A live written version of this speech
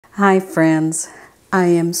Hi friends, I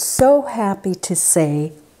am so happy to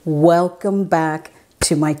say welcome back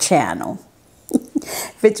to my channel.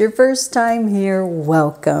 If it's your first time here,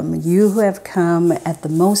 welcome. You have come at the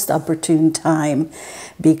most opportune time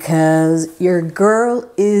because your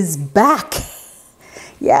girl is back.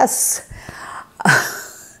 Yes,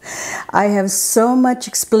 I have so much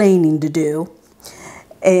explaining to do.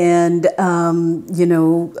 And, you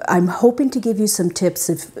know, I'm hoping to give you some tips.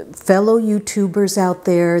 If fellow YouTubers out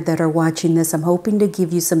there that are watching this, I'm hoping to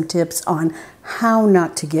give you some tips on how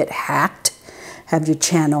not to get hacked, have your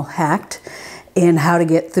channel hacked, and how to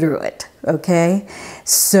get through it, okay?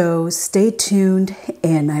 So stay tuned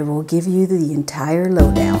and I will give you the entire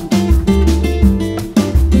lowdown.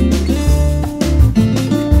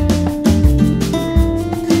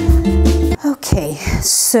 Okay,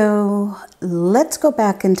 so let's go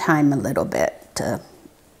back in time a little bit,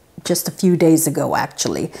 just a few days ago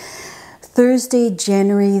actually. Thursday,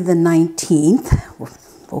 January the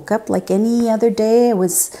 19th, woke up like any other day. I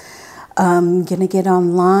was gonna get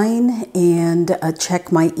online and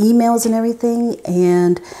check my emails and everything,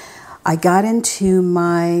 and I got into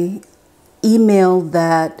my email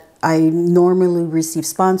that I normally receive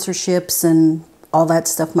sponsorships and all that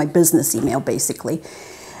stuff, my business email basically.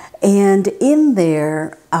 And in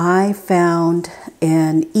there, I found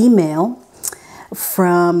an email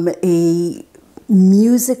from a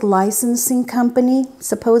music licensing company,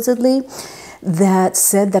 supposedly, that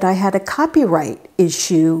said that I had a copyright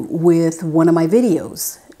issue with one of my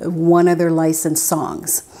videos, one of their licensed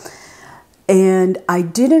songs. And I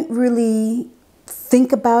didn't really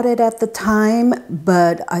think about it at the time,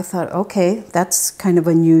 but I thought, okay, that's kind of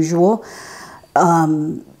unusual.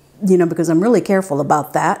 You know, because I'm really careful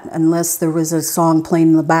about that, unless there was a song playing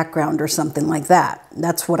in the background or something like that.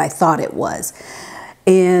 That's what I thought it was.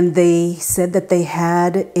 And they said that they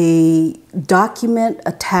had a document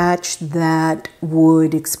attached that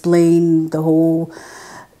would explain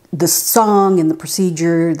the song and the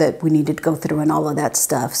procedure that we needed to go through and all of that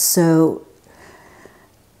stuff. So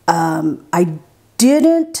I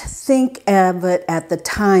didn't think of it at the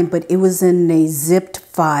time, but it was in a zipped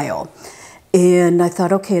file. And I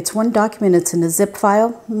thought, okay, it's one document, it's in a zip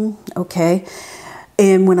file, okay.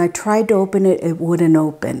 And when I tried to open it, it wouldn't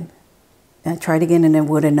open. And I tried again and it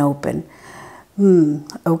wouldn't open.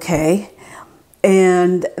 Okay.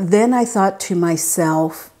 And then I thought to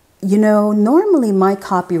myself, you know, normally my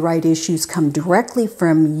copyright issues come directly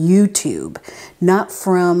from YouTube, not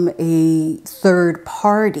from a third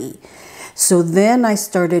party. So then I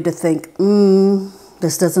started to think,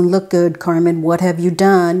 this doesn't look good, Carmen, what have you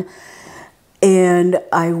done? And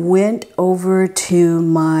I went over to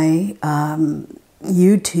my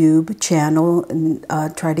YouTube channel and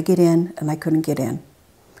tried to get in, and I couldn't get in.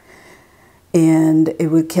 And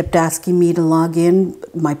it kept asking me to log in.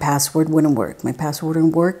 My password wouldn't work. My password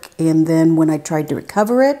wouldn't work. And then when I tried to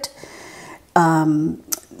recover it,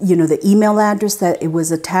 you know, the email address that it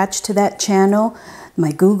was attached to that channel,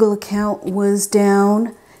 my Google account was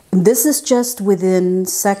down. This is just within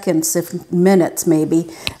seconds, if minutes maybe,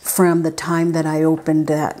 from the time that I opened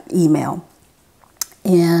that email.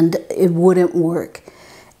 And it wouldn't work.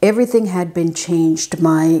 Everything had been changed.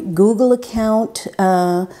 My Google account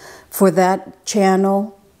for that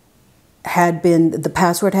channel the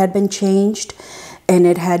password had been changed, and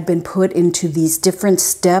it had been put into these different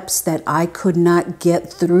steps that I could not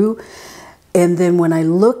get through. And then when I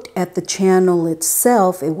looked at the channel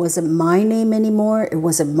itself, it wasn't my name anymore. It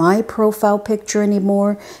wasn't my profile picture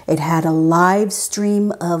anymore. It had a live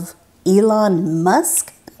stream of Elon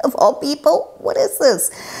Musk, of all people. What is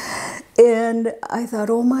this? And I thought,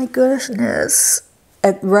 oh my goodness.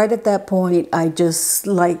 Right at that point, I just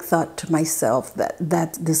thought to myself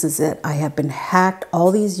that this is it. I have been hacked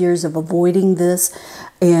all these years of avoiding this,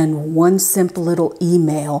 and one simple little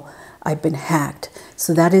email, I've been hacked.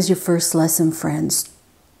 So that is your first lesson, friends.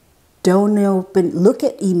 Look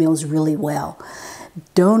at emails really well.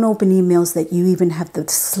 Don't open emails that you even have the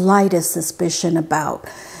slightest suspicion about.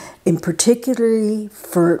 In particularly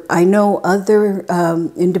I know other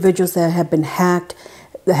individuals that have been hacked,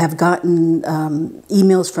 that have gotten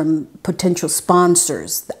emails from potential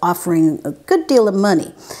sponsors offering a good deal of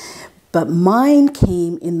money. But mine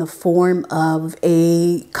came in the form of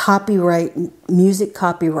a music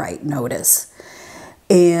copyright notice.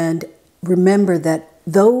 And remember that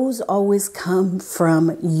those always come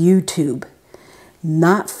from YouTube,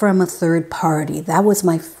 not from a third party. That was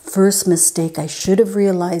my first mistake. I should have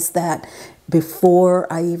realized that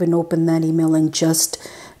before I even opened that email and just,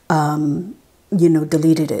 you know,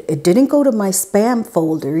 deleted it. It didn't go to my spam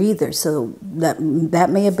folder either. So that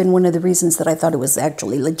may have been one of the reasons that I thought it was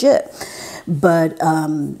actually legit. But,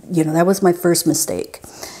 you know, that was my first mistake.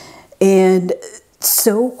 And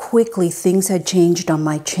so quickly things had changed on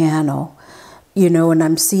my channel, you know, and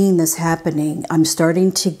I'm seeing this happening. I'm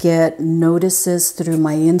starting to get notices through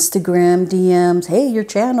my Instagram DMs. Hey, your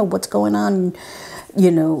channel, what's going on?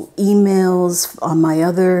 You know, emails on my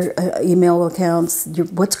other email accounts.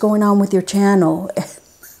 What's going on with your channel?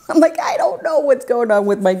 I'm like, I don't know what's going on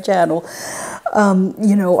with my channel.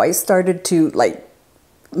 You know, I started to, like,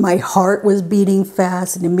 my heart was beating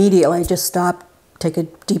fast, and immediately I just stopped, take a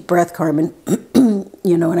deep breath, Carmen,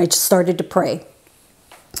 you know, and I just started to pray.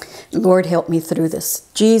 Lord, help me through this.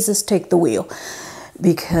 Jesus, take the wheel.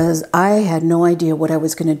 Because I had no idea what I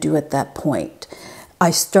was going to do at that point.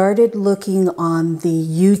 I started looking on the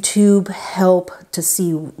YouTube help to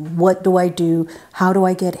see what do I do, how do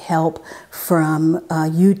I get help from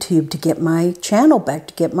YouTube to get my channel back,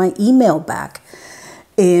 to get my email back,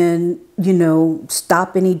 and, you know,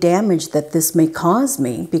 stop any damage that this may cause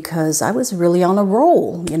me, because I was really on a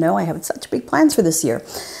roll. You know, I have such big plans for this year.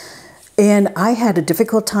 And I had a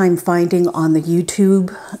difficult time finding on the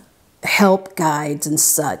YouTube help guides and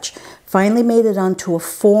such. Finally made it onto a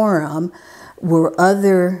forum where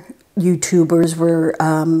other YouTubers were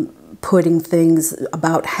putting things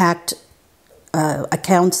about hacked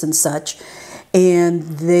accounts and such. And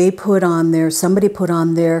they put on there, somebody put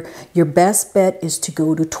on there, your best bet is to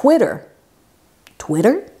go to Twitter.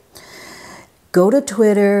 Twitter? Go to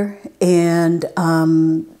Twitter and,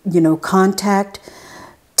 you know, contact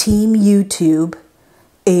Team YouTube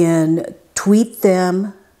and tweet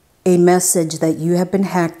them a message that you have been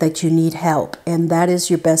hacked, that you need help. And that is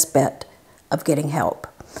your best bet of getting help.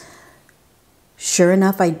 Sure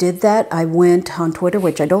enough, I did that. I went on Twitter,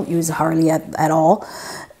 which I don't use hardly at all,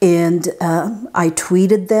 and I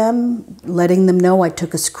tweeted them, letting them know. I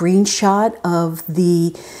took a screenshot of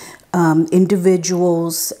the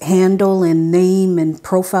individual's handle and name and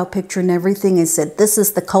profile picture and everything. I said, this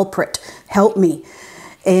is the culprit, help me.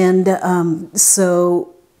 And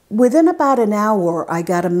so within about an hour, I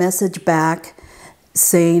got a message back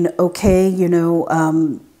saying, okay, you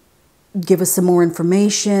know, give us some more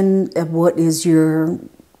information. What is your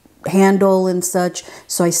handle and such?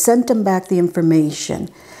 So I sent them back the information.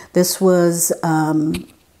 This was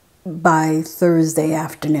by Thursday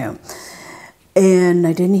afternoon. And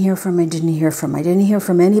I didn't hear from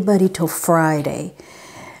anybody till Friday.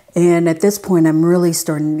 And at this point, I'm really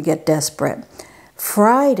starting to get desperate.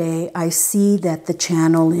 Friday, I see that the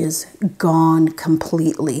channel is gone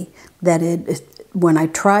completely. That when I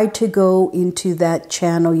tried to go into that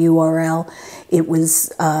channel URL, it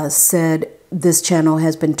was said this channel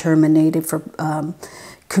has been terminated for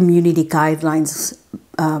community guidelines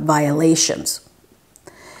violations.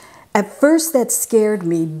 At first that scared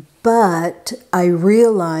me, but I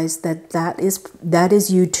realized that is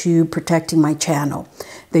YouTube protecting my channel.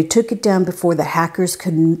 They took it down before the hackers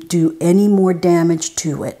could do any more damage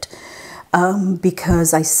to it,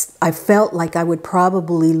 because I felt like I would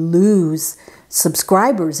probably lose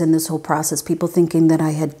subscribers in this whole process, people thinking that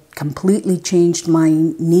I had completely changed my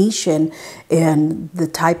niche and the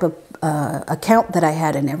type of account that I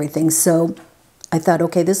had and everything. So I thought,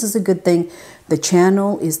 okay, this is a good thing. The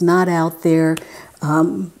channel is not out there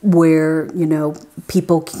where, you know,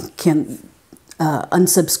 people can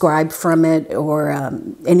unsubscribe from it, or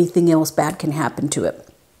anything else bad can happen to it.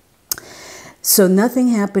 So nothing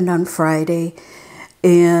happened on Friday.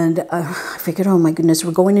 And I figured, oh my goodness,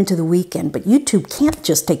 we're going into the weekend. But YouTube can't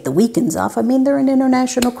just take the weekends off. I mean, they're an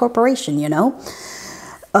international corporation, you know.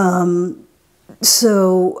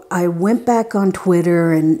 So I went back on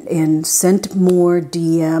Twitter and sent more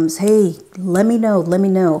DMs. Hey, let me know, let me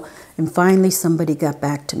know. And finally somebody got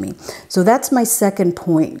back to me. So that's my second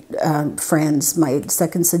point, friends, my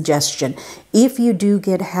second suggestion. If you do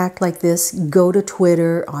get hacked like this, go to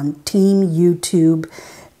Twitter on Team YouTube.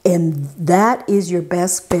 And that is your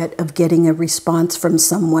best bet of getting a response from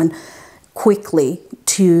someone quickly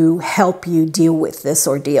to help you deal with this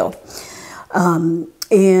ordeal.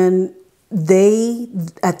 And they,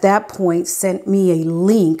 at that point, sent me a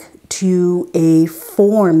link to a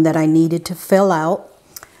form that I needed to fill out.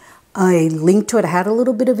 I linked to it. I had a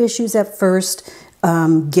little bit of issues at first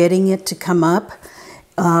getting it to come up,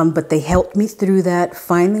 but they helped me through that.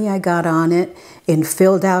 Finally, I got on it and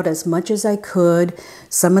filled out as much as I could.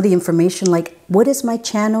 Some of the information, like, what is my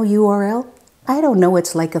channel URL? I don't know.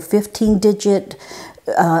 It's like a 15-digit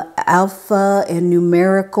alpha and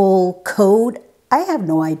numerical code. I have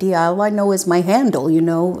no idea. All I know is my handle, you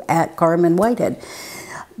know, at Carmen Whitehead.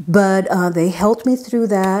 But they helped me through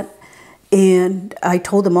that. And I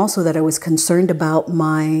told them also that I was concerned about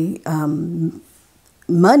my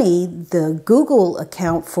money, the Google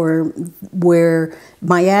account for where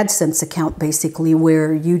my AdSense account, basically,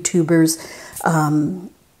 where YouTubers,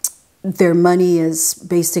 their money is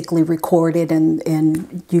basically recorded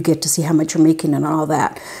and you get to see how much you're making and all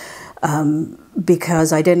that.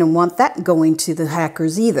 Because I didn't want that going to the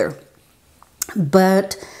hackers either.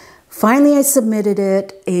 But finally I submitted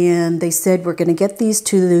it and they said, we're going to get these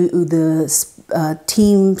to the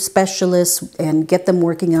team specialists and get them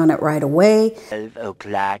working on it right away. 12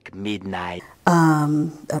 o'clock midnight.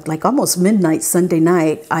 Like almost midnight Sunday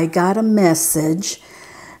night, I got a message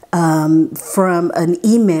from an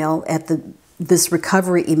email at this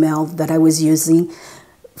recovery email that I was using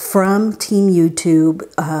from Team YouTube,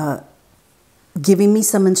 giving me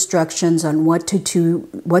some instructions on what to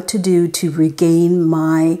do to regain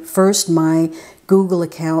my Google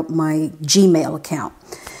account, my Gmail account.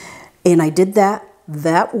 And I did that.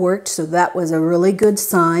 That worked, so that was a really good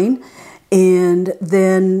sign. And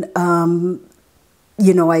then,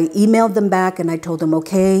 you know, I emailed them back and I told them,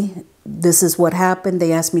 okay, this is what happened.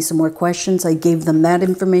 They asked me some more questions. I gave them that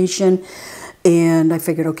information. And I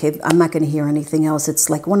figured, okay, I'm not going to hear anything else. It's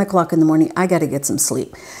like 1 o'clock in the morning. I got to get some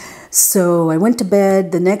sleep. So I went to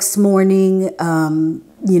bed the next morning,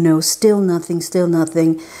 you know, still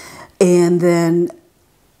nothing. And then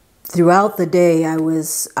throughout the day, I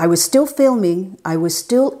was still filming. I was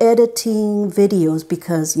still editing videos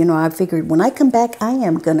because, you know, I figured when I come back, I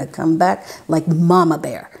am going to come back like Mama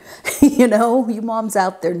Bear. You know, you moms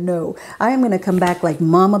out there know. I am going to come back like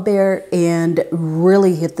Mama Bear and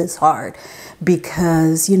really hit this hard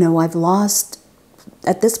because, you know, I've lost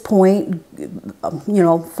at this point, you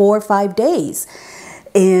know, 4 or 5 days.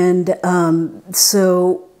 And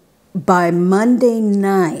so by Monday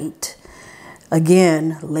night,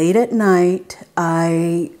 again, late at night,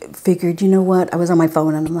 I figured, you know what, I was on my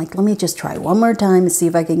phone and I'm like, let me just try one more time and see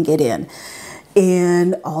if I can get in.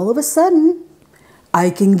 And all of a sudden, I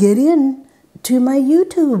can get in to my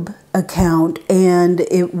YouTube account, and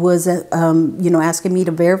it was, you know, asking me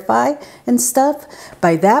to verify and stuff.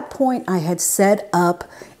 By that point, I had set up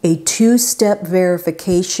a 2-step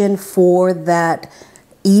verification for that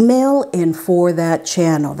email and for that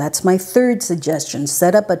channel. That's my third suggestion.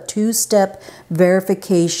 Set up a 2-step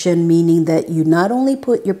verification, meaning that you not only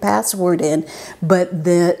put your password in, but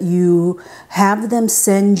that you have them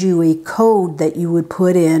send you a code that you would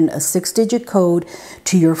put in, a 6-digit code,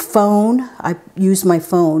 to your phone. I use my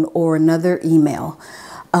phone, or another email.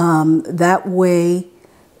 That way,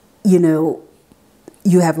 you know,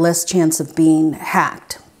 you have less chance of being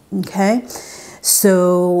hacked. Okay?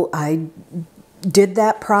 So I did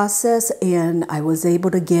that process and I was able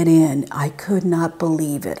to get in. I could not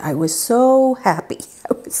believe it. I was so happy.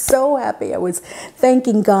 I was so happy. I was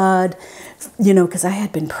thanking God, you know, because I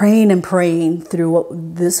had been praying and praying through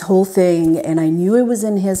this whole thing, and I knew it was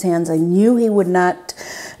in His hands. I knew He would not,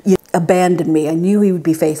 you know, abandon me. I knew He would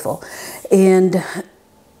be faithful. And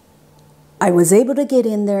I was able to get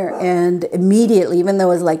in there, and immediately, even though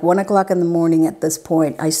it was like 1 o'clock in the morning at this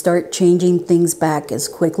point, I start changing things back as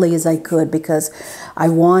quickly as I could because I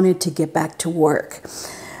wanted to get back to work.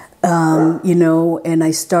 You know, and I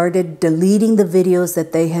started deleting the videos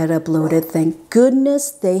that they had uploaded. Thank goodness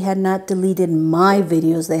they had not deleted my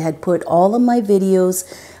videos. They had put all of my videos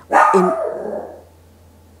in.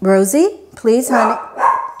 Rosie, please, honey.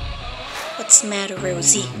 What's the matter,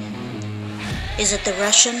 Rosie? Is it the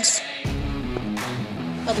Russians?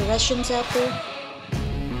 Are the Russians out there?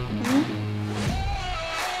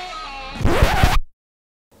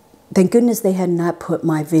 Thank goodness they had not put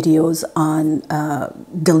my videos on,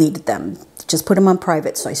 deleted them. Just put them on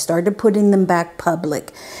private. So I started putting them back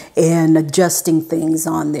public and adjusting things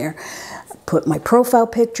on there. Put my profile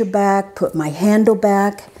picture back, put my handle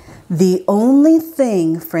back. The only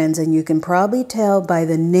thing, friends, and you can probably tell by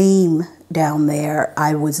the name down there,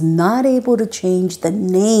 I was not able to change the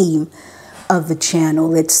name of the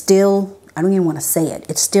channel. It's still, I don't even want to say it.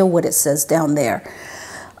 It's still what it says down there.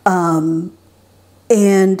 And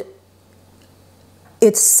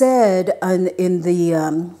it said in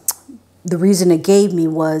the reason it gave me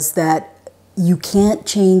was that you can't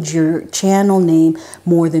change your channel name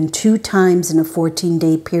more than 2 times in a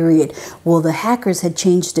 14-day period. Well, the hackers had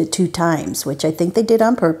changed it 2 times, which I think they did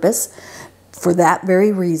on purpose for that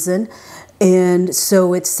very reason. And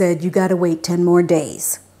so it said you got to wait 10 more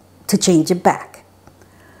days to change it back.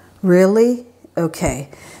 Really? Okay.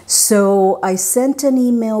 So I sent an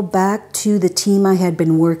email back to the team I had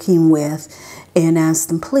been working with and asked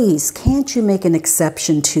them, please, can't you make an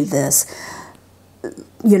exception to this?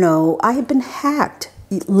 You know, I had been hacked.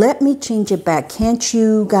 let me change it back. Can't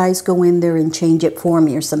you guys go in there and change it for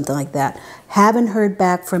me or something like that? Haven't heard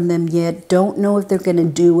back from them yet. Don't know if they're going to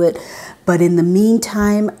do it. But in the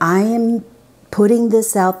meantime, I am putting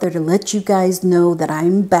this out there to let you guys know that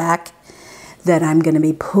I'm back, that I'm going to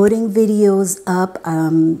be putting videos up.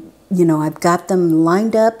 You know, I've got them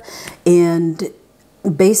lined up, and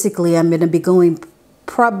basically I'm going to be going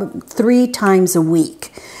probably 3 times a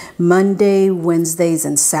week. Monday, Wednesdays,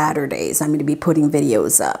 and Saturdays, I'm going to be putting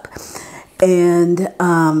videos up. And,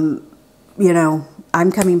 you know,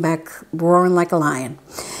 I'm coming back roaring like a lion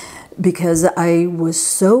because I was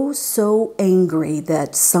so angry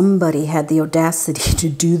that somebody had the audacity to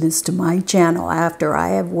do this to my channel after I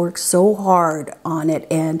have worked so hard on it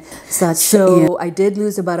and such. So I did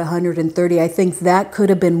lose about 130. I think that could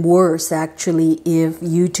have been worse, actually, if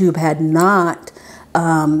YouTube had not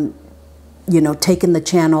you know, taken the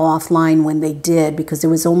channel offline when they did, because it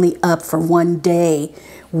was only up for 1 day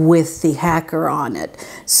with the hacker on it.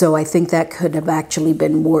 So I think that could have actually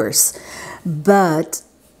been worse. But,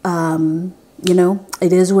 you know,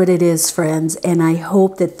 it is what it is, friends. And I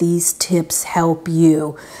hope that these tips help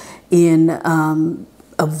you in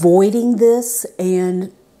avoiding this,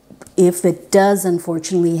 and if it does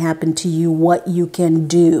unfortunately happen to you, what you can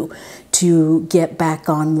do to get back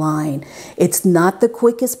online. It's not the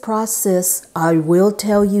quickest process, I will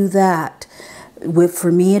tell you that.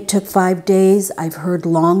 For me, it took 5 days. I've heard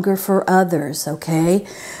longer for others, okay?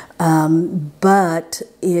 But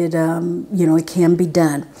it, you know, it can be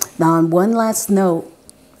done. Now, on one last note,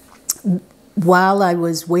 while I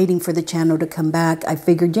was waiting for the channel to come back, I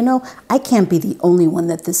figured, you know, I can't be the only one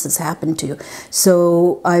that this has happened to.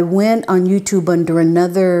 So I went on YouTube under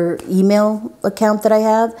another email account that I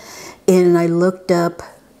have, and I looked up,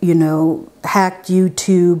 you know, hacked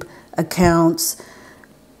YouTube accounts,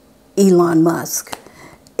 Elon Musk.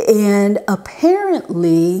 And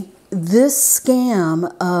apparently this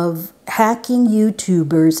scam of hacking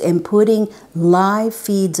YouTubers and putting live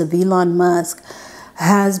feeds of Elon Musk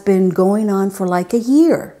has been going on for like a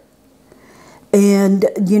year. And,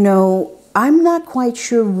 you know, I'm not quite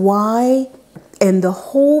sure why. And the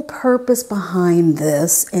whole purpose behind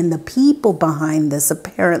this, and the people behind this,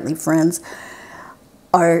 apparently, friends,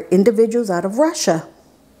 are individuals out of Russia.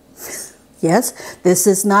 Yes, this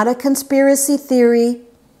is not a conspiracy theory,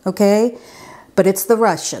 okay? But it's the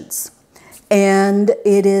Russians. And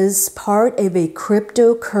it is part of a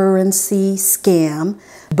cryptocurrency scam,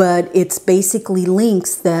 but it's basically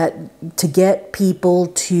links that to get people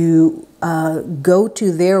to go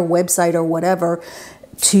to their website or whatever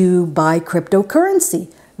to buy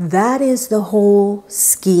cryptocurrency. That is the whole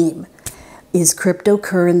scheme, is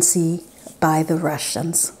cryptocurrency by the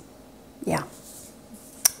Russians. Yeah,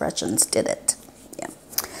 Russians did it. Yeah.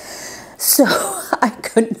 So I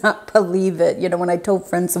could not believe it. You know, when I told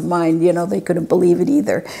friends of mine, you know, they couldn't believe it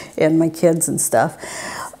either, and my kids and stuff.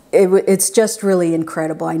 It's just really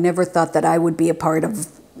incredible. I never thought that I would be a part of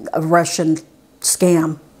a Russian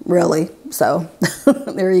scam, really. So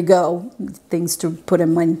there you go. Things to put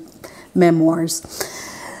in my memoirs.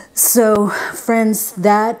 So, friends,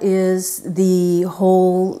 that is the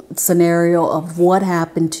whole scenario of what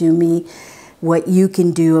happened to me, what you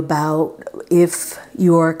can do about if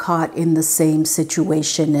you're caught in the same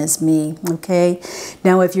situation as me, okay?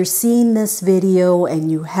 Now, if you're seeing this video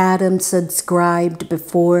and you hadn't subscribed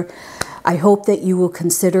before, I hope that you will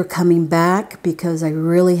consider coming back, because I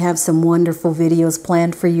really have some wonderful videos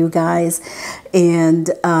planned for you guys. And,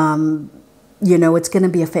 you know, it's going to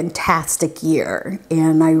be a fantastic year,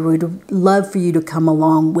 and I would love for you to come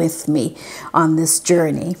along with me on this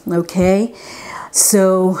journey, okay?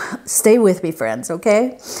 So stay with me, friends,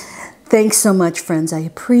 okay? Thanks so much, friends. I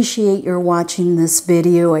appreciate your watching this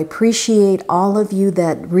video. I appreciate all of you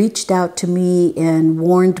that reached out to me and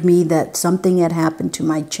warned me that something had happened to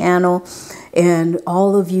my channel, and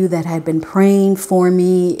all of you that had been praying for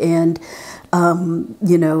me and,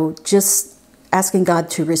 you know, just asking God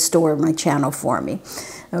to restore my channel for me,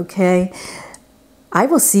 okay? I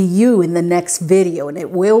will see you in the next video, and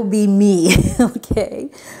it will be me, okay?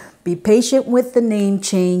 Be patient with the name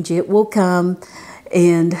change. It will come.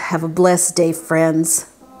 And have a blessed day, friends.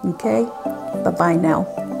 Okay? Bye-bye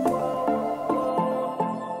now.